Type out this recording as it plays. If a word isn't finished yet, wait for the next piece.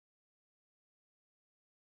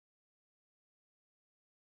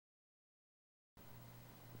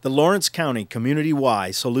The Lawrence County Community Y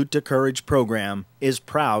Salute to Courage program is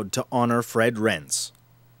proud to honor Fred Rentz.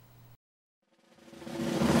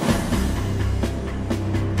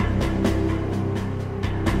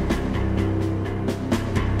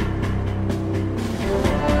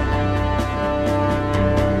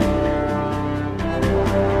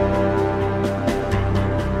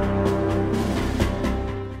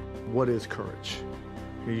 What is courage?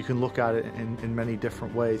 You can look at it in many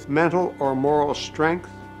different ways. Mental or moral strength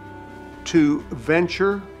to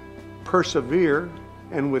venture, persevere,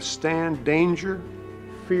 and withstand danger,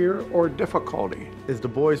 fear, or difficulty. As the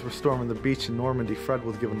boys were storming the beach in Normandy, Fred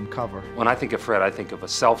was giving them cover. When I think of Fred, I think of a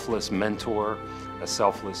selfless mentor, a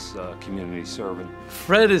selfless community servant.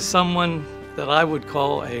 Fred is someone that I would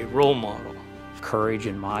call a role model. Courage,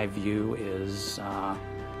 in my view, is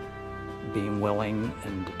being willing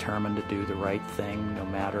and determined to do the right thing no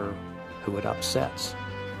matter who it upsets.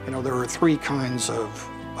 You know, there are three kinds of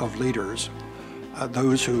leaders.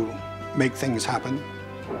 Those who make things happen,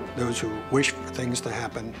 those who wish for things to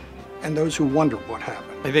happen, and those who wonder what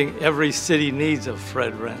happened. I think every city needs a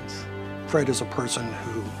Fred Rentz. Fred is a person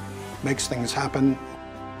who makes things happen.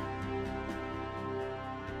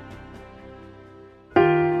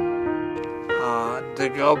 To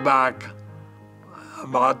go back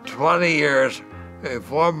about 20 years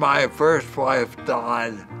before my first wife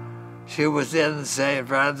died, she was in St.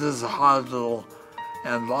 Francis Hospital,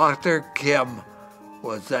 and Dr. Kim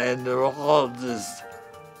was a neurologist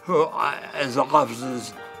his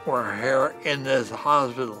offices were here in this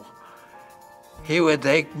hospital. He would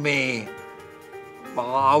take me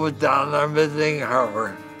while I was down there visiting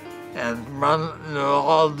her and run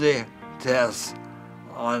neurology tests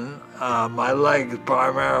on my legs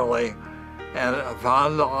primarily, and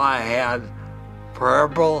found that I had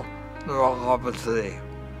peripheral neuropathy,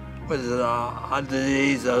 which is a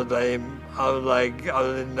disease of the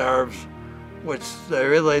nerves, which they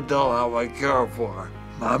really don't have a cure for.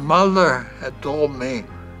 My mother had told me,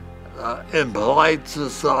 in polite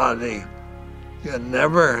society, you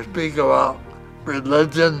never speak about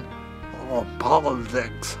religion or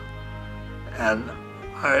politics. And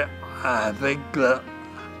I think that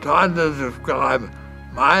trying to describe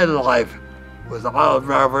my life without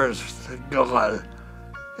reference to God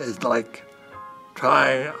is like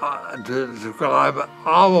trying to describe an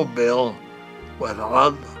automobile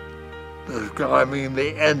without describing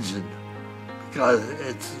the engine, because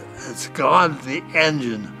it's God, the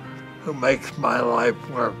engine, who makes my life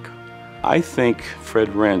work. I think Fred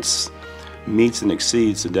Rentz meets and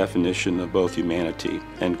exceeds the definition of both humanity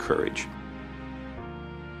and courage.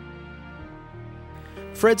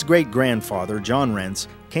 Fred's great-grandfather, John Rentz,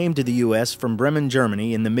 came to the U.S. from Bremen,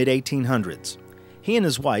 Germany in the mid-1800s. He and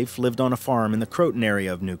his wife lived on a farm in the Croton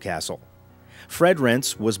area of Newcastle. Fred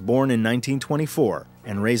Rentz was born in 1924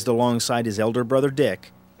 and raised alongside his elder brother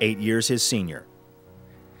Dick, 8 years his senior.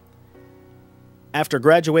 After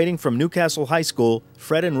graduating from Newcastle High School,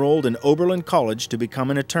 Fred enrolled in Oberlin College to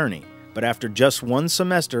become an attorney, but after just one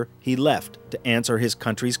semester, he left to answer his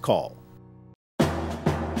country's call.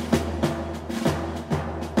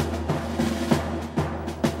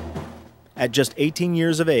 At just 18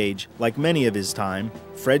 years of age, like many of his time,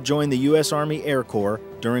 Fred joined the U.S. Army Air Corps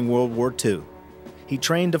during World War II. He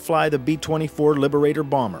trained to fly the B-24 Liberator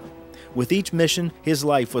bomber. With each mission, his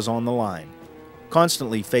life was on the line,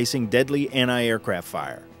 constantly facing deadly anti-aircraft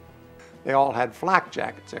fire. They all had flak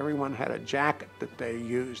jackets. Everyone had a jacket that they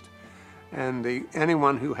used. And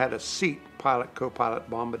anyone who had a seat, pilot, co-pilot,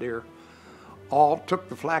 bombardier, all took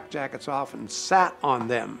the flak jackets off and sat on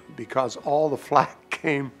them because all the flak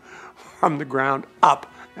came from the ground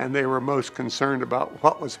up, and they were most concerned about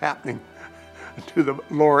what was happening to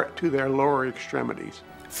their lower extremities.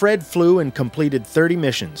 Fred flew and completed 30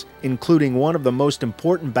 missions, including one of the most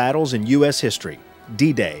important battles in U.S. history,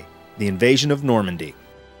 D-Day, the invasion of Normandy.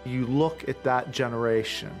 You look at that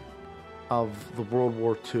generation of the World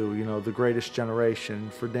War II, you know, the greatest generation.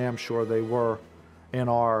 For damn sure they were and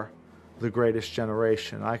are the greatest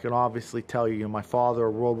generation. I can obviously tell you, my father,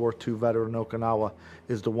 a World War II veteran in Okinawa,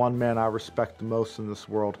 is the one man I respect the most in this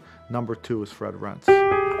world. Number two is Fred Rentz.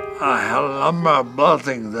 I had a number of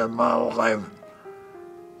blessings in my life.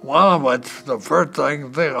 One of which, the first thing I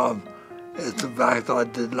think of, is the fact that I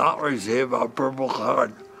did not receive a Purple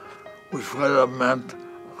Heart, which would have meant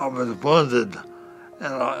I was wounded.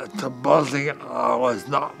 And it's a blessing I was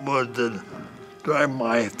not wounded during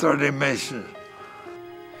my 30 missions.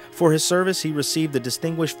 For his service, he received the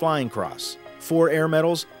Distinguished Flying Cross, 4 Air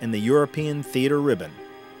Medals, and the European Theater Ribbon.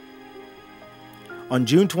 On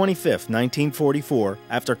June 25, 1944,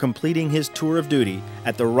 after completing his tour of duty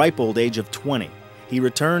at the ripe old age of 20, he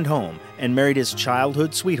returned home and married his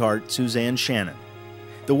childhood sweetheart, Suzanne Shannon.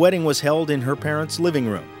 The wedding was held in her parents' living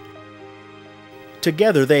room.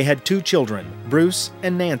 Together they had 2 children, Bruce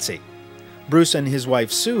and Nancy. Bruce and his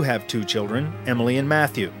wife Sue have 2 children, Emily and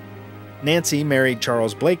Matthew. Nancy married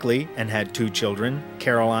Charles Blakely and had 2 children,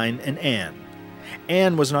 Caroline and Anne.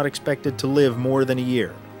 Anne was not expected to live more than a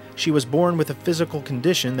year. She was born with a physical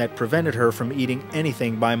condition that prevented her from eating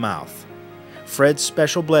anything by mouth. Fred's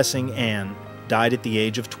special blessing, Anne, died at the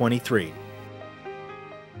age of 23.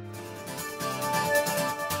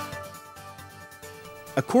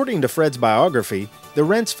 According to Fred's biography, the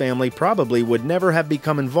Rentz family probably would never have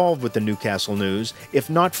become involved with the Newcastle News if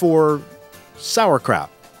not for sauerkraut.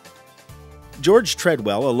 George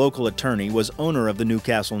Treadwell, a local attorney, was owner of the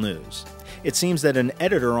Newcastle News. It seems that an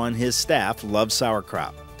editor on his staff loved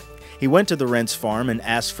sauerkraut. He went to the Rentz farm and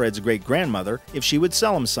asked Fred's great-grandmother if she would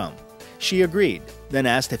sell him some. She agreed, then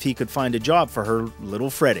asked if he could find a job for her little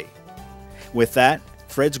Freddie. With that,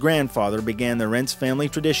 Fred's grandfather began the Rentz family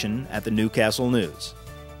tradition at the Newcastle News.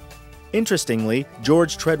 Interestingly,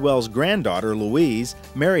 George Treadwell's granddaughter, Louise,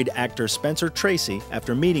 married actor Spencer Tracy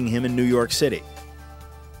after meeting him in New York City.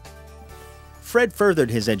 Fred furthered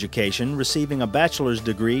his education, receiving a bachelor's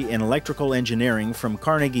degree in electrical engineering from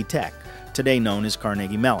Carnegie Tech, today known as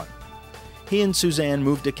Carnegie Mellon. He and Suzanne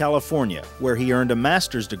moved to California, where he earned a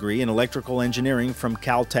master's degree in electrical engineering from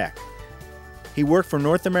Caltech. He worked for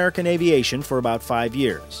North American Aviation for about 5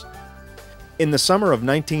 years. In the summer of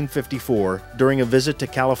 1954, during a visit to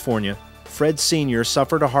California, Fred Sr.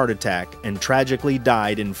 suffered a heart attack and tragically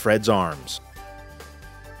died in Fred's arms.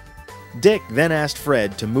 Dick then asked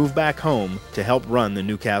Fred to move back home to help run the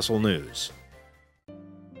Newcastle News.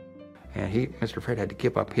 And Mr. Fred had to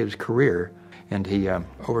give up his career, and he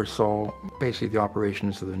oversaw basically the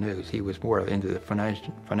operations of the news. He was more into the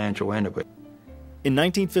financial end of it. In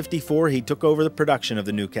 1954, he took over the production of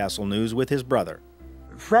the Newcastle News with his brother.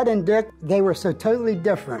 Fred and Dick, they were so totally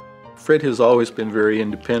different. Fred has always been very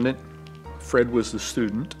independent. Fred was the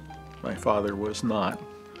student. My father was not.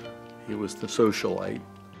 He was the socialite.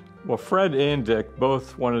 Well, Fred and Dick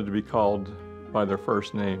both wanted to be called by their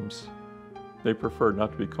first names. They preferred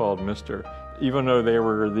not to be called Mr. Even though they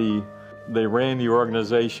ran the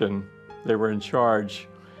organization, they were in charge,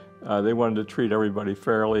 they wanted to treat everybody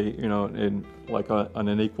fairly, on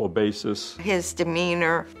an equal basis. His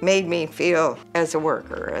demeanor made me feel, as a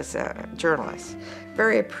worker, as a journalist,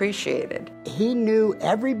 very appreciated. He knew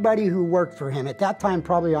everybody who worked for him. At that time,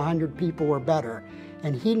 probably 100 people or better.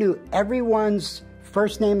 And he knew everyone's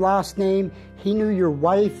first name, last name. He knew your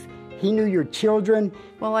wife. He knew your children.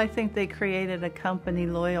 Well, I think they created a company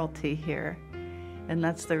loyalty here. And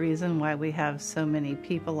that's the reason why we have so many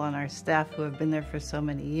people on our staff who have been there for so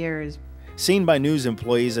many years. Seen by news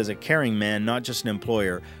employees as a caring man, not just an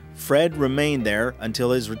employer, Fred remained there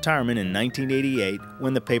until his retirement in 1988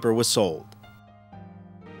 when the paper was sold.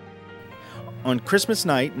 On Christmas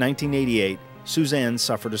night, 1988, Suzanne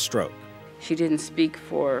suffered a stroke. She didn't speak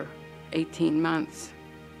for 18 months.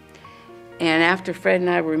 And after Fred and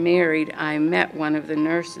I were married, I met one of the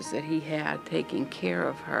nurses that he had taking care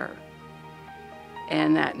of her.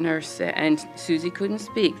 And that nurse said, and Susie couldn't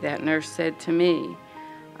speak, that nurse said to me,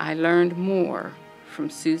 I learned more from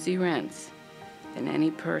Susie Rentz than any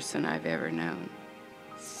person I've ever known.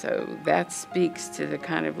 So that speaks to the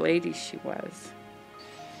kind of lady she was.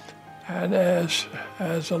 And as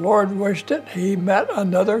the Lord wished it, he met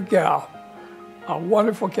another gal, a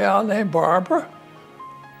wonderful gal named Barbara.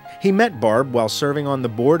 He met Barb while serving on the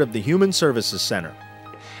board of the Human Services Center.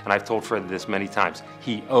 And I've told Fred this many times.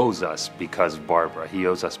 He owes us because of Barbara. He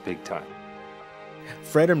owes us big time.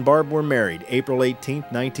 Fred and Barb were married April 18,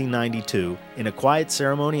 1992, in a quiet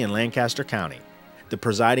ceremony in Lancaster County. The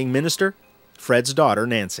presiding minister, Fred's daughter,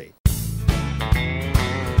 Nancy.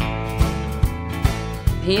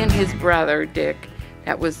 He and his brother, Dick,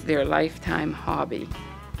 that was their lifetime hobby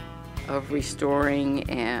of restoring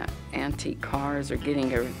antique cars or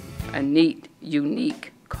getting a neat,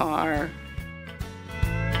 unique car.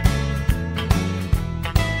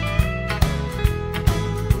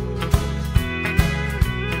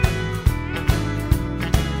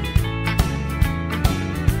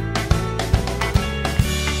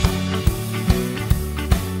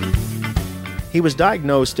 He was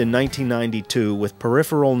diagnosed in 1992 with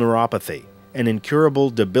peripheral neuropathy, an incurable,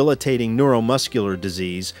 debilitating neuromuscular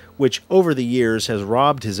disease which over the years has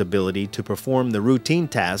robbed his ability to perform the routine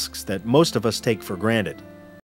tasks that most of us take for granted.